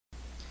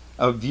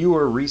A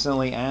viewer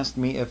recently asked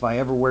me if I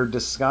ever wear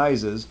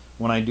disguises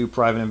when I do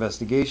private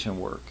investigation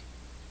work.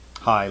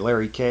 Hi,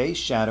 Larry Kaye,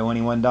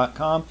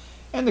 ShadowAnyone.com,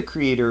 and the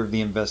creator of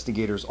the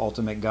Investigator's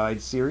Ultimate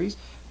Guide series,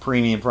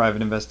 premium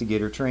private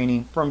investigator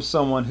training from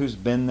someone who's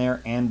been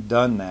there and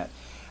done that.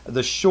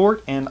 The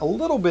short and a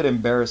little bit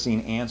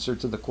embarrassing answer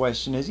to the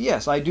question is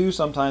yes, I do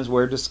sometimes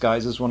wear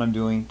disguises when I'm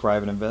doing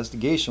private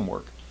investigation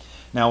work.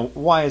 Now,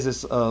 why is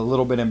this a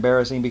little bit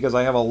embarrassing? Because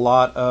I have a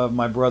lot of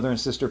my brother and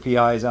sister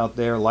PIs out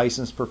there,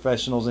 licensed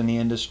professionals in the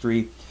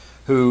industry,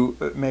 who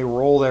may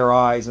roll their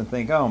eyes and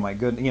think, oh my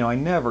goodness, I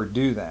never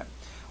do that.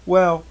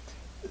 Well,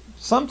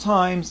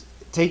 sometimes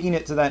taking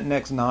it to that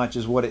next notch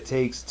is what it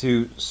takes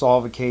to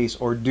solve a case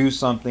or do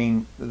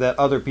something that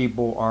other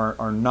people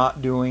are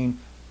not doing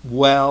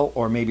well,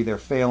 or maybe they're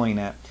failing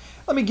at.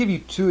 Let me give you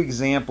two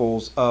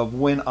examples of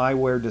when I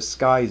wear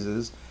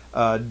disguises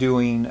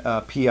doing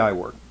PI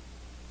work.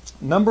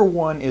 Number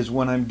one is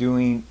when I'm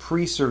doing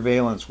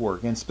pre-surveillance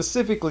work, and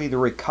specifically the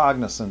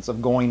recognizance of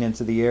going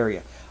into the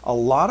area. A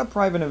lot of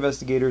private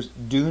investigators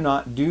do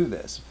not do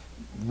this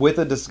with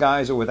a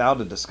disguise or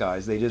without a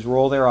disguise. They just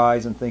roll their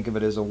eyes and think of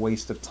it as a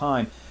waste of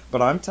time.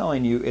 But I'm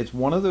telling you, it's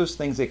one of those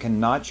things that can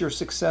notch your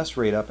success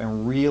rate up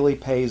and really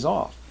pays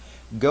off.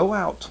 Go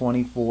out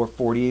 24,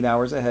 48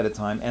 hours ahead of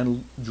time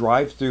and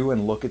drive through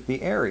and look at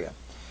the area.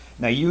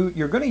 Now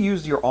you're going to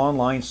use your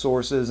online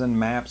sources and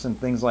maps and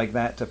things like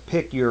that to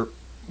pick your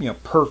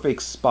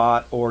perfect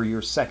spot or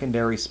your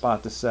secondary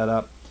spot to set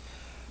up.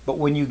 But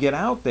when you get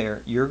out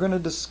there, you're going to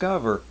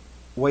discover,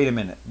 wait a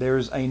minute,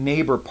 there's a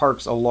neighbor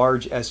parks a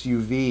large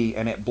SUV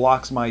and it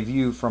blocks my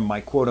view from my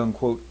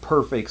quote-unquote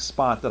perfect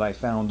spot that I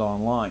found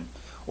online.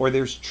 Or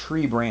there's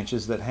tree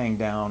branches that hang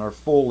down, or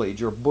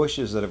foliage, or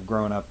bushes that have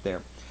grown up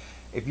there.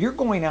 If you're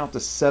going out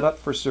to set up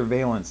for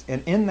surveillance,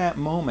 and in that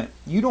moment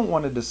you don't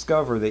want to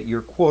discover that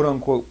your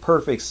quote-unquote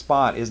perfect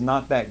spot is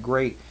not that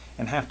great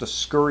and have to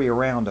scurry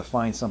around to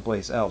find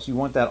someplace else. You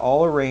want that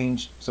all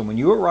arranged so when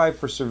you arrive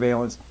for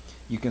surveillance,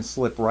 you can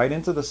slip right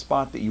into the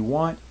spot that you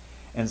want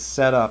and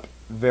set up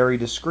very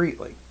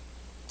discreetly.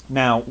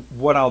 Now,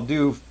 what I'll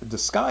do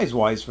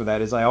disguise-wise for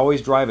that is I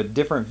always drive a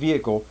different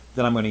vehicle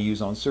that I'm going to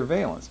use on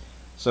surveillance.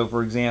 So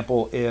for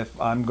example, if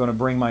I'm going to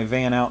bring my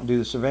van out and do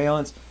the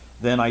surveillance,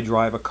 then I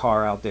drive a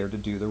car out there to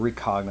do the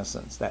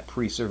recognizance, that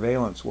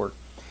pre-surveillance work.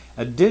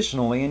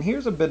 Additionally, and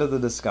here's a bit of the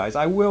disguise,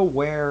 I will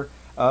wear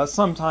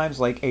sometimes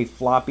like a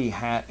floppy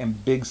hat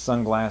and big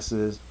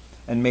sunglasses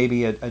and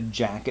maybe a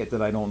jacket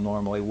that I don't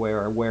normally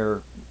wear or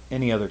wear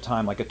any other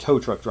time, like a tow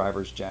truck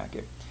driver's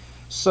jacket.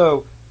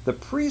 So the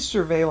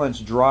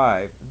pre-surveillance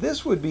drive,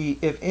 this would be,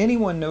 if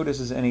anyone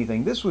notices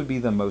anything, this would be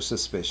the most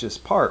suspicious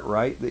part,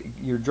 right?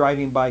 You're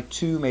driving by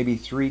 2, maybe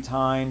 3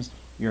 times,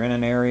 you're in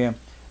an area,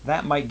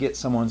 that might get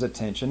someone's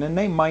attention and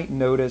they might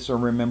notice or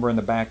remember in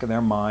the back of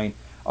their mind,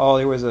 oh,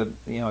 there was a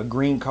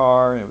green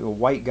car, a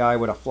white guy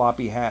with a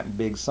floppy hat and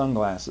big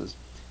sunglasses.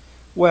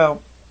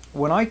 Well,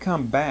 when I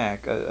come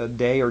back a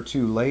day or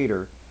two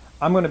later,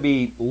 I'm going to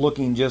be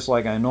looking just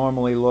like I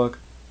normally look.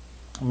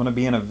 I'm going to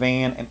be in a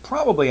van, and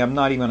probably I'm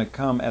not even going to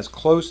come as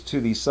close to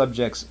the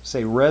subject's,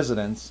 say,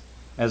 residence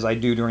as I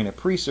do during a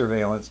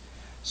pre-surveillance.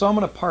 So I'm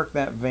going to park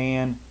that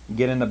van,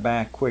 get in the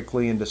back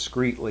quickly and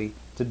discreetly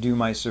to do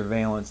my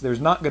surveillance. There's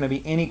not going to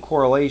be any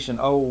correlation,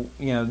 oh,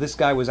 this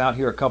guy was out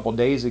here a couple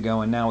days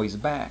ago and now he's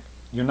back.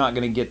 You're not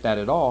going to get that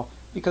at all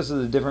because of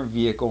the different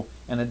vehicle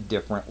and a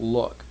different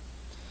look.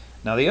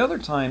 Now the other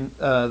time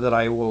that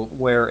I will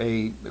wear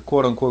a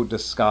quote-unquote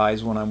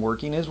disguise when I'm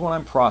working is when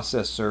I'm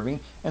process serving,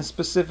 and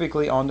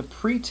specifically on the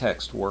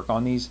pretext work,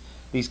 on these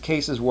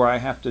cases where I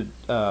have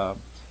to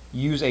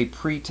use a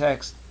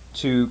pretext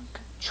to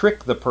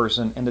trick the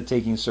person into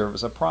taking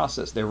service of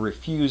process. They're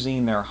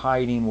refusing, they're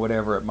hiding,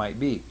 whatever it might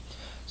be.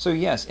 So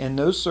yes, in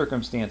those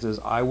circumstances,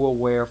 I will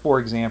wear, for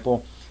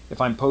example, if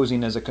I'm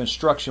posing as a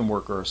construction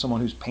worker or someone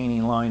who's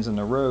painting lines in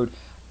the road,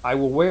 I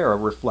will wear a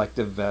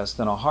reflective vest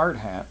and a hard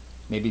hat,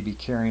 maybe be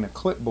carrying a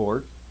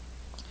clipboard,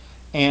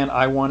 and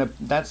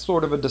that's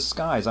sort of a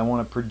disguise. I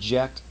want to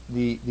project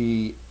to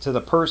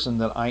the person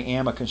that I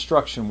am a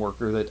construction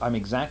worker, that I'm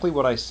exactly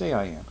what I say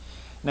I am.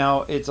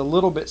 Now, it's a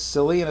little bit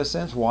silly in a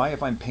sense. Why,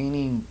 if I'm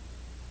painting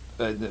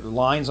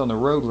lines on the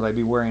road, would I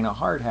be wearing a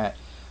hard hat?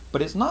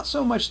 But it's not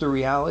so much the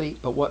reality,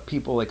 but what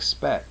people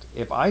expect.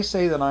 If I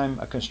say that I'm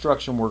a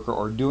construction worker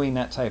or doing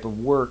that type of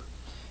work,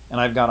 and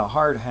I've got a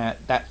hard hat,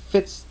 that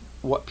fits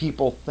what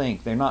people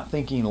think. They're not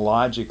thinking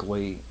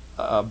logically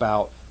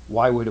about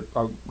why would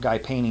a guy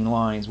painting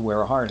lines wear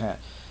a hard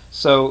hat.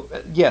 So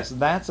yes,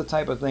 that's the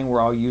type of thing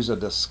where I'll use a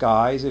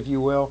disguise, if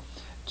you will,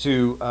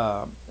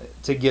 to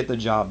get the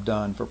job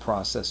done for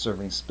process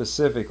serving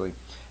specifically.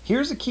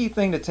 Here's the key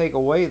thing to take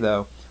away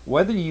though,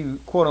 whether you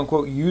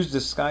quote-unquote use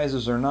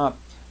disguises or not,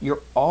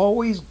 you're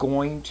always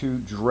going to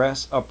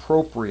dress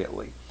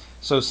appropriately.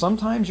 So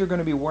sometimes you're going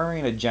to be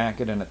wearing a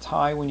jacket and a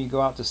tie when you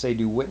go out to, say,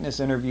 do witness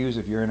interviews,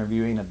 if you're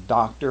interviewing a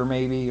doctor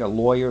maybe, a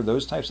lawyer,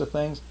 those types of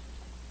things.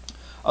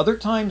 Other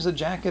times a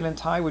jacket and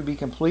tie would be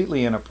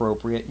completely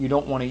inappropriate. You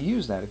don't want to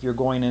use that. If you're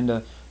going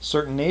into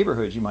certain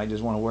neighborhoods, you might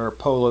just want to wear a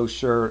polo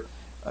shirt,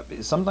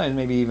 sometimes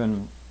maybe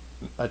even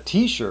a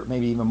t-shirt,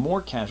 maybe even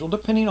more casual,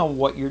 depending on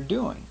what you're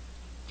doing.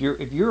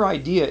 If your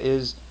idea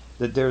is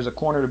that there's a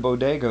corner to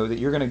bodega that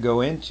you're going to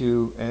go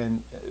into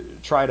and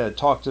try to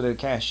talk to the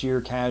cashier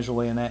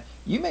casually and that,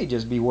 you may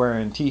just be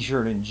wearing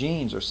t-shirt and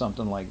jeans or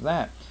something like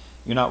that.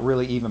 You're not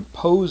really even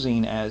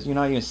posing as, you're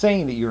not even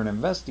saying that you're an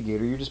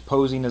investigator, you're just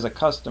posing as a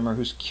customer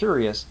who's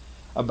curious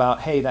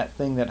about, hey, that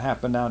thing that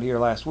happened out here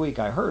last week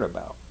I heard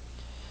about.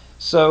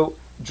 So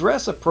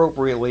dress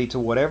appropriately to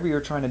whatever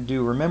you're trying to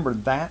do. Remember,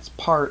 that's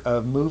part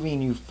of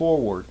moving you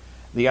forward.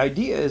 The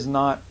idea is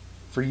not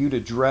for you to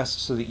dress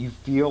so that you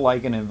feel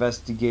like an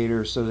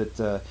investigator, so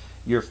that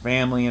your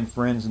family and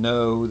friends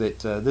know that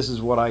this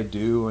is what I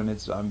do and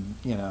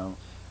I'm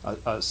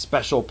a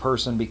special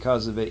person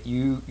because of it.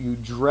 You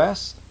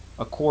dress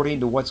according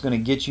to what's going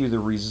to get you the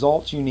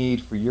results you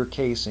need for your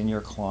case and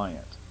your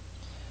client.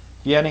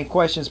 If you have any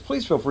questions,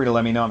 please feel free to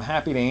let me know. I'm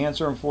happy to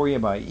answer them for you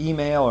by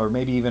email or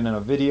maybe even in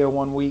a video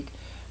one week.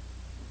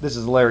 This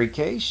is Larry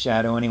Kaye,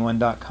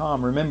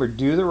 ShadowAnyone.com. Remember,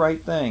 do the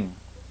right thing,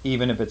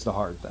 even if it's the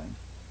hard thing.